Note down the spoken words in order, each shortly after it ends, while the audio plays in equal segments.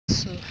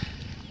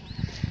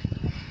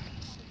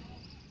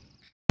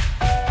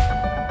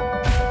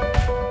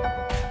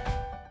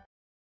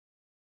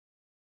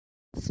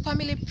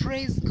family,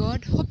 praise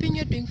God. Hoping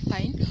you're doing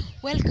fine.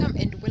 Welcome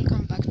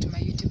back to my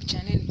YouTube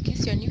channel. In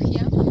case you're new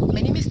here, my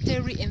name is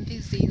Terry and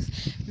this is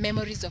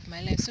Memories of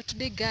My Life. So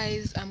today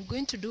guys, I'm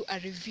going to do a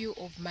review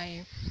of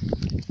my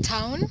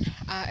town.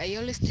 I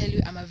always tell you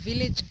I'm a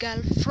village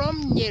girl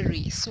from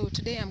Nyeri. So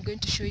today I'm going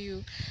to show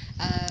you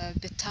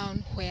the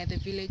town where the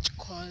village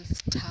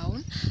calls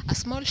town. A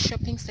small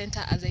shopping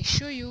center as I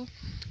show you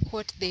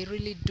what they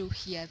really do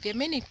here. Their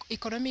main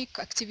economic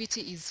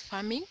activity is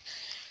farming.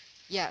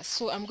 Yeah,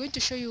 so I'm going to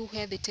show you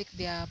where they take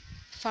their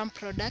farm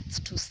products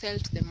to sell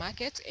to the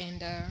market.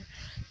 And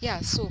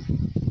yeah, so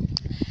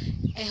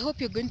I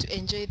hope you're going to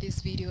enjoy this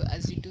video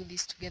as we do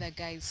this together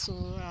guys.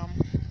 So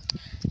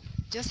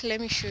just let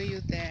me show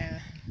you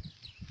the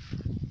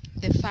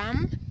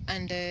farm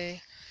and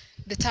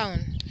the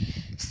town.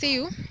 See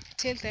you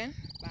till then.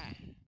 Bye.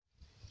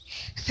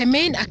 The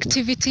main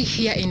activity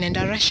here in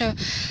ENDARASHA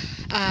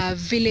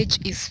village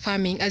is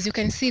farming. As you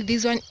can see,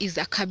 this one is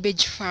a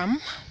cabbage farm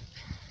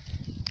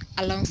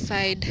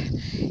alongside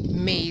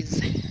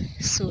maize.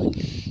 So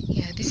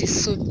yeah, this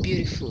is so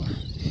beautiful.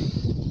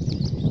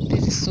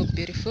 This is so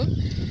beautiful.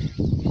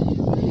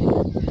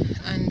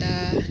 And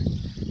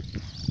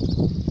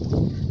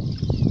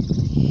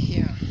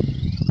yeah,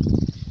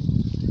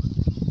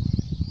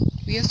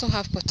 we also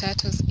have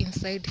potatoes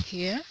inside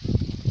here.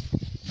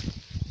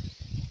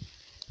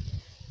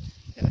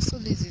 Yeah, so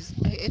this is,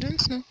 I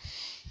don't know,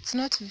 it's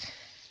not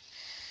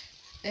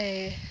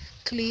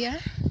clear,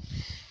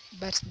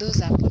 but those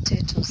are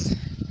potatoes.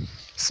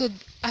 So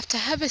after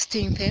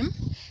harvesting them,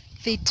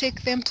 they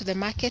take them to the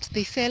market.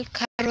 They sell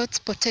carrots,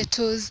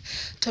 potatoes,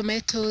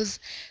 tomatoes,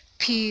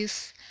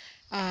 peas,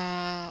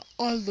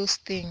 all those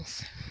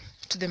things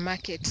to the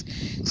market.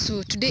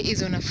 So today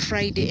is on a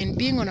Friday, and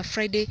being on a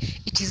Friday,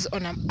 it is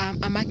on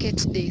a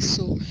market day,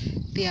 so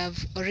they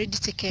have already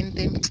taken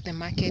them to the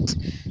market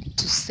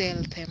to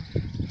sell them.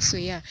 So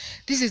yeah,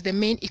 this is the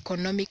main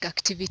economic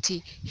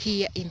activity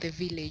here in the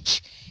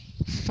village,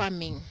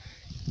 farming.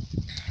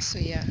 So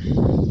yeah,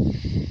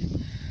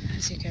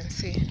 as you can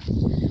see,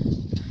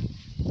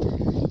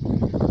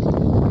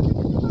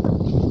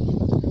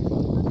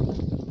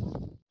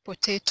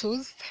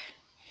 potatoes.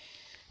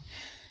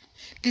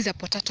 This is a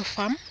potato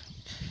farm.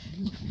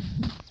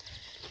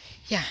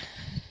 Yeah,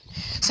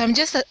 so I'm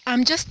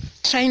just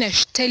trying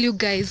to tell you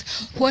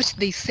guys what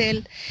they sell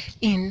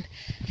in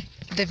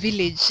the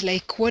village,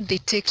 like what they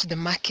take to the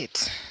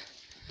market.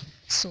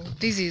 So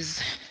this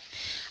is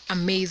a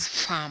maize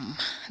farm.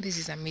 This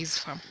is a maize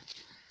farm.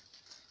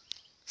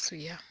 So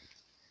yeah,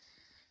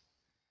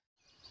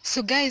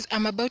 so guys,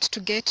 I'm about to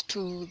get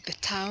to the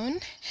town,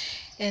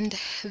 and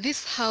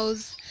this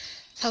houses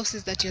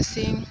that you're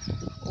seeing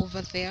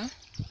over there,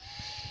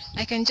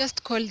 I can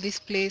just call this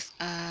place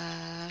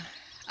a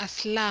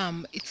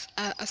slum. It's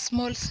a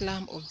small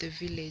slum of the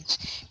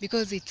village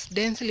because it's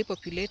densely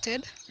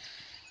populated.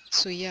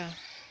 So yeah,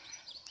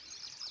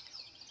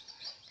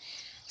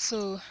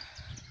 so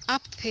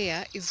up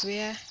there is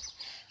where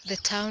the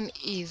town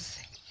is,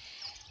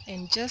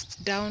 and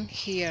just down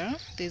here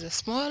there's a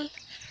small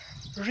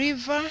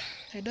river.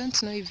 I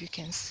don't know if you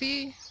can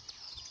see,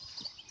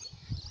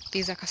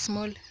 there's like a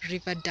small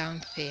river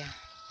down there.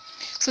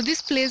 So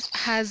this place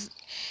has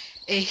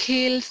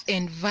hills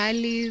and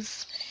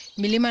valleys,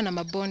 milima na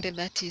mabonde,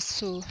 that is.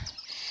 So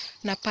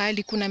na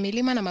pahali kuna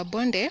milima na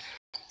mabonde,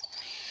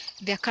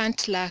 there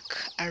can't lack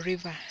a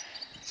river.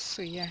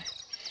 So yeah,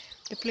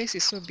 the place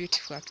is so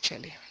beautiful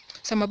actually.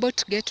 So I'm about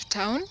to get to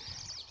town.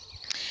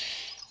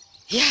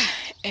 Yeah,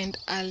 and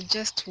I'll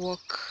just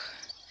walk.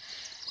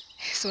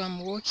 So I'm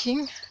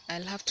walking.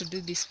 I'll have to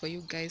do this for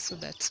you guys so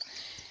that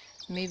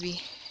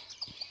maybe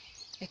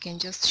I can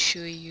just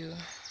show you.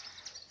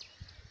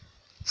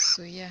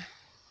 So yeah,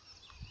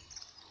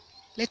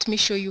 let me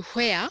show you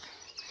where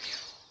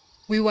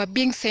we were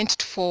being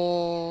sent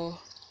for.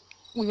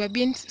 We were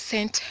being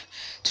sent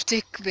to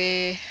take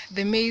the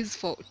maize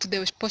to the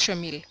posho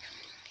mill.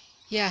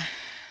 Yeah,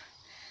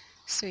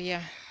 so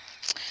yeah,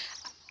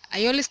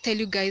 I always tell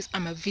you guys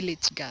I'm a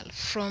village girl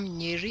from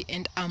Nyeri,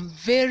 and I'm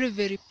very,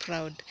 very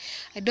proud.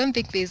 I don't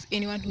think there's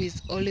anyone who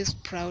is always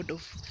proud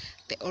of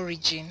the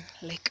origin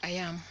like I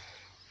am.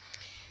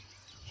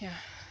 Yeah,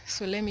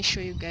 so let me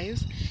show you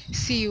guys.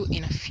 See you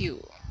in a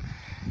few.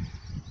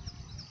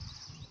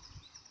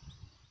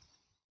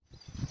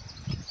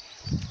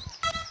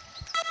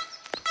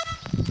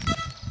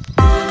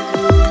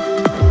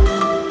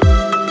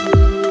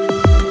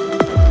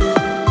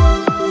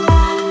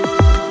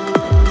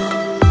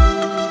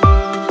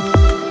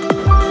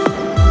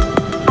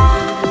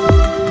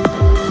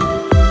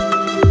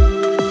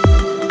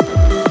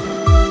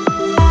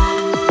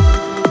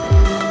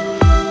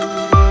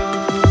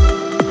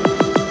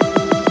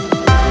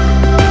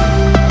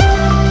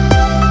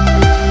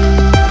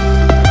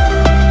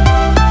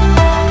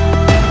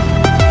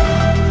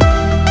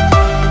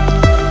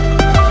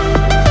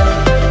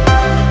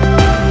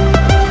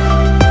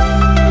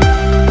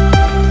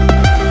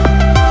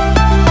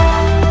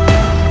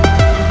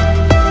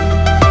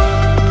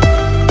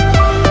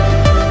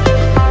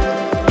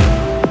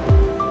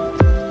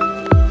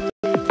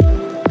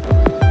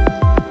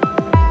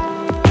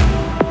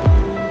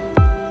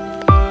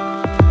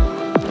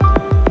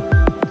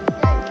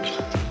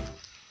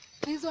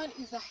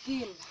 is a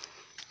hill.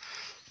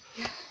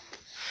 Yeah,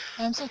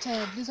 I'm so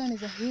tired. This one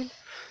is a hill,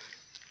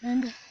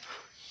 and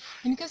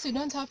in case you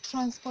don't have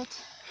transport,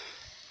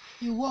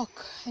 you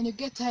walk and you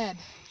get tired,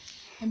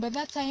 and by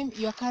that time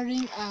you are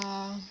carrying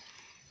a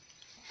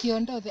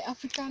kiondo, the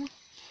African,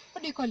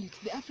 what do you call it?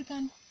 The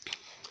African,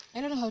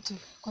 I don't know how to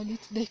call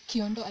it, the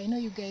kiondo. I know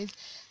you guys,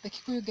 the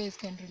Kikuyu guys,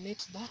 can relate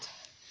to that.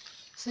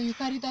 So you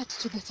carry that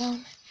to the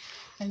town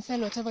and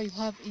sell whatever you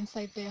have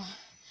inside there.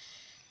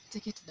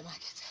 Take it to the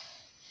market.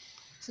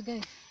 So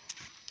guys,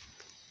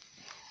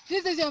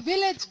 this is your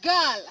village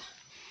girl.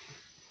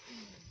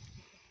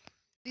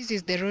 This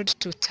is the road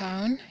to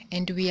town,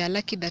 and we are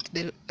lucky that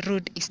the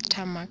road is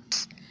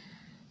tarmacked.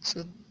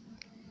 So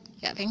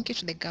yeah, thank you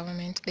to the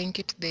government, thank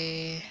you to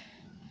the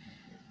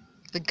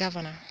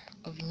governor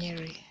of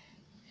Nyeri,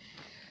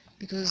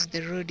 because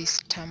the road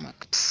is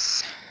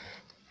tarmacked.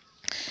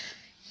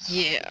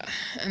 Yeah,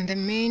 and the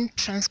main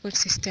transport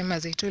system,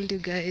 as I told you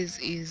guys,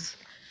 is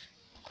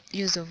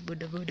use of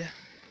boda boda.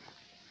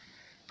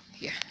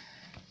 Yeah,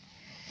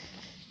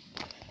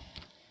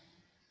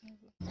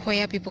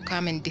 where people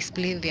come and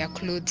display their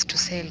clothes to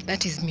sell.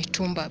 That is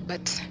mitumba,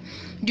 but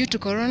due to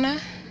corona,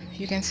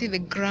 you can see the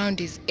ground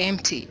is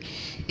empty.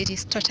 It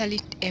is totally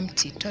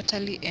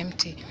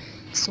empty.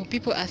 So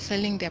people are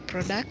selling their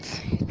products,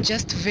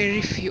 just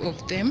very few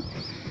of them.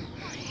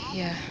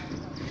 Yeah,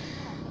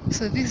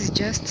 so this is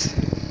just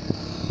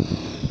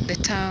the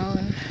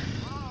town.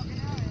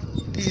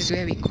 This is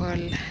where we call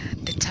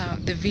the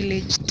town, the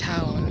village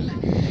town.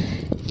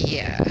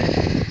 Yeah,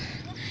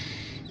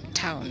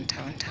 town.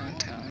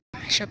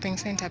 Shopping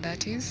center,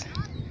 that is,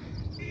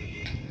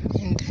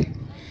 and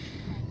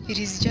it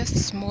is just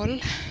small.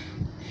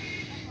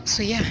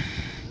 So yeah,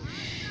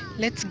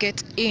 let's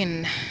get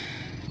in.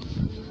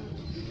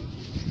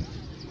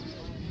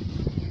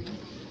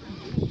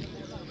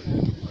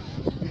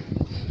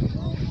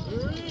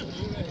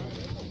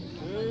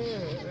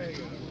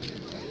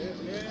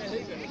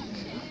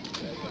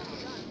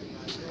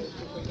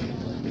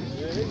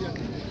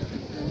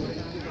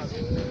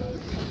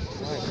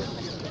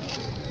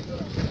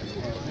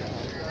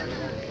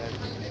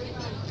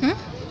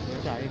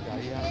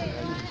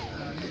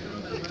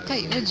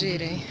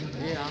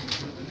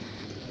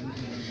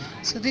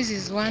 So this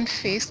is one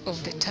face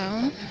of the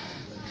town,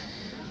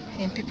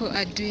 and people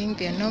are doing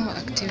their normal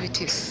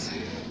activities.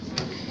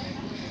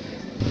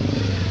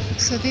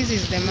 So this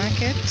is the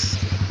market.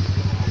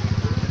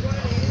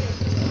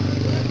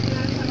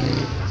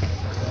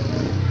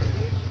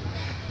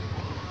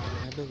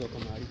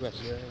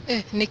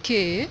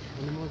 Niki.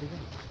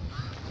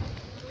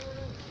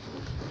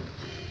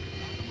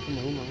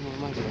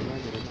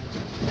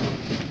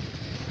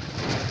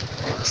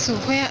 So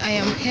where I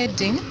am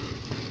heading,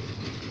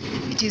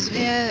 it is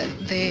where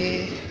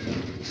the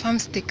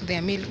farms take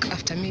their milk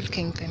after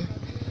milking them.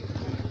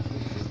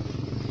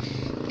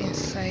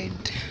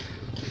 Inside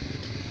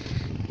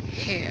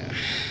here.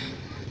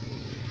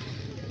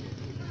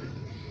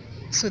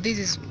 So this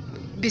is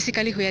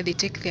basically where they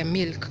take their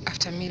milk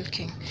after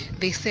milking.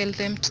 They sell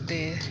them to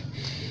the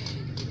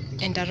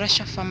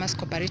ENDARASHA Farmers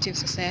Cooperative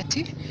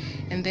Society,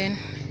 and then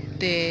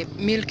the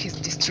milk is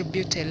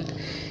distributed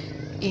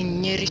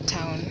in Nyeri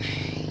town.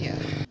 Yeah.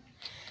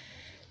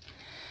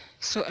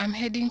 So I'm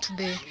heading to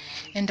the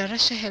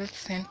ENDARASHA Health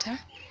Center.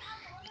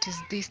 It is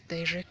this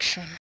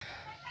direction.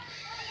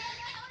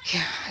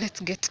 Yeah, let's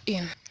get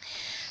in.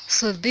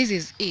 So this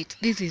is it.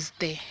 This is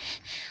the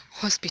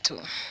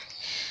hospital,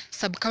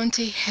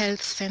 Sub-County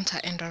Health Center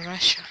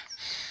ENDARASHA.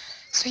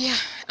 So yeah,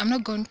 I'm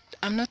not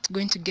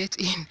going to get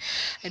in.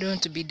 I don't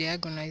want to be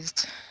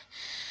diagonized.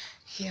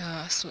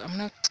 Yeah, so I'm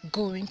not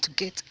going to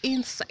get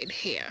inside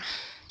here,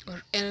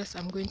 or else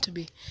I'm going to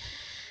be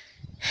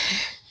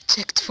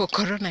checked for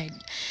corona,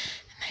 and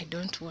I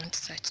don't want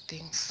such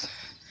things.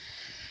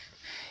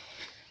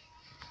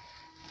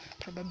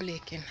 Probably I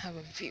can have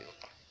a view,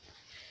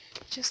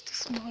 just a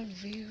small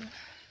view.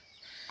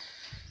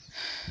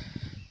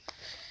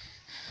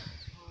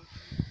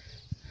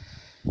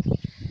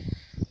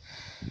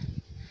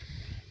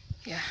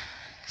 Yeah,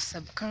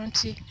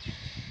 Sub-County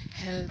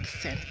Health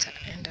Center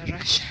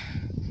ENDARASHA.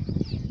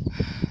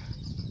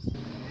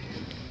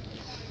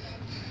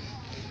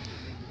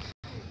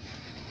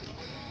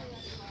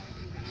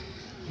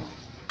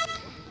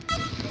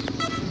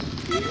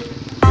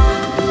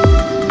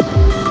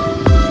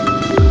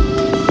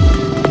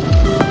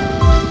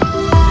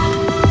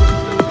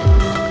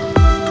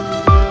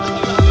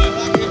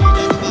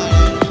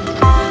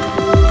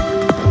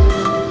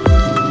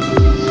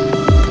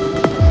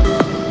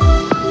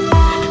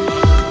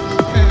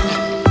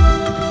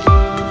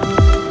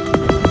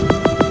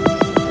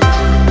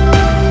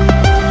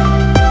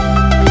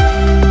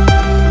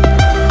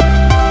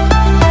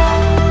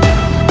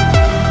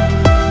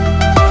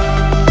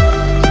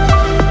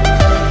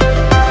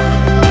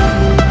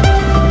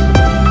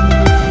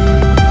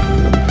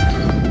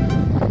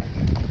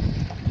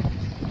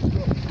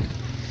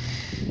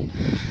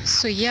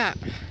 So yeah,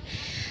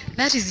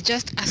 that is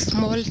just a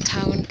small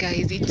town,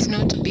 guys. It's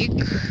not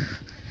big.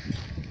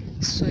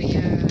 So yeah,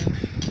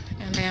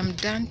 and I am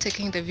done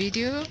taking the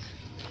video.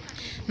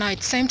 Now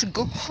it's time to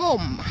go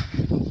home.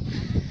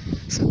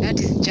 So that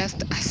is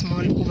just a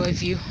small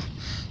overview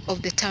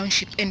of the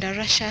township,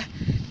 ENDARASHA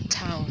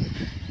town.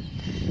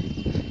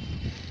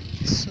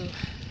 So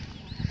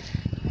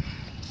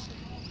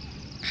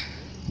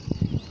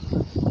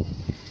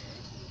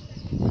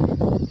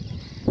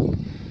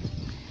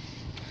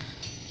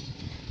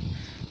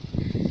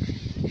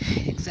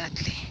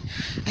exactly.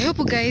 I hope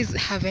you guys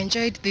have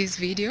enjoyed this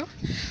video.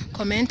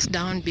 Comment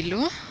down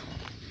below.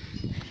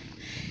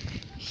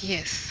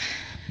 Yes,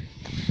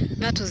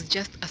 that was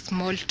just a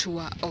small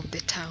tour of the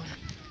town.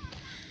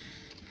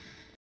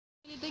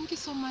 Thank you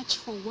so much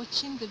for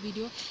watching the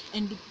video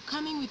and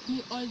coming with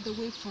me all the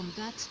way from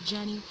that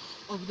journey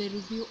of the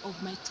review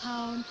of my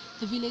town,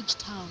 the village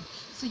town.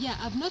 So yeah,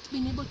 I've not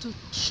been able to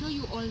show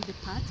you all the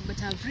parts,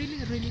 but I've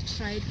really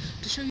tried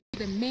to show you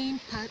the main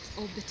parts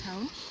of the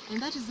town,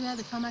 and that is where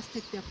the farmers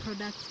take their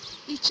products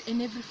each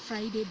and every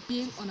Friday,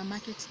 being on a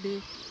market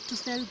day, to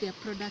sell their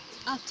products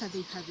after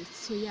they harvest.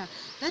 So yeah,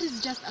 that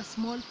is just a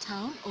small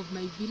town of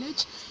my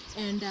village,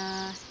 and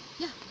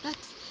yeah,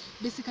 that's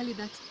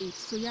it.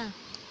 So yeah,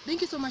 thank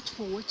you so much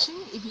for watching.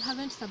 If you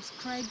haven't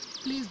subscribed,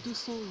 please do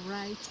so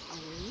right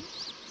away.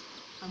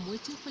 I'm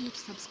waiting for you to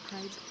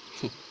subscribe.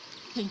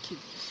 Thank you.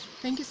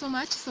 Thank you so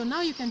much. So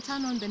now you can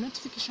turn on the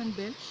notification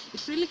bell.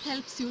 It really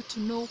helps you to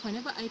know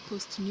whenever I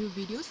post new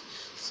videos.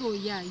 So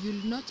yeah,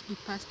 you'll not be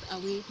passed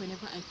away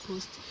whenever I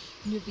post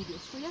new videos.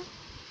 So yeah,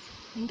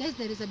 and guys,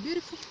 there is a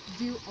beautiful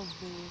view of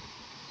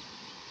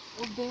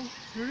the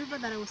river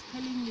that I was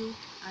telling you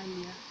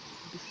earlier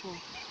before.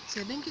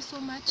 So thank you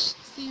so much.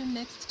 See you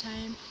next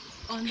time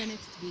on the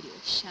next video.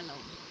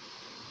 Shalom.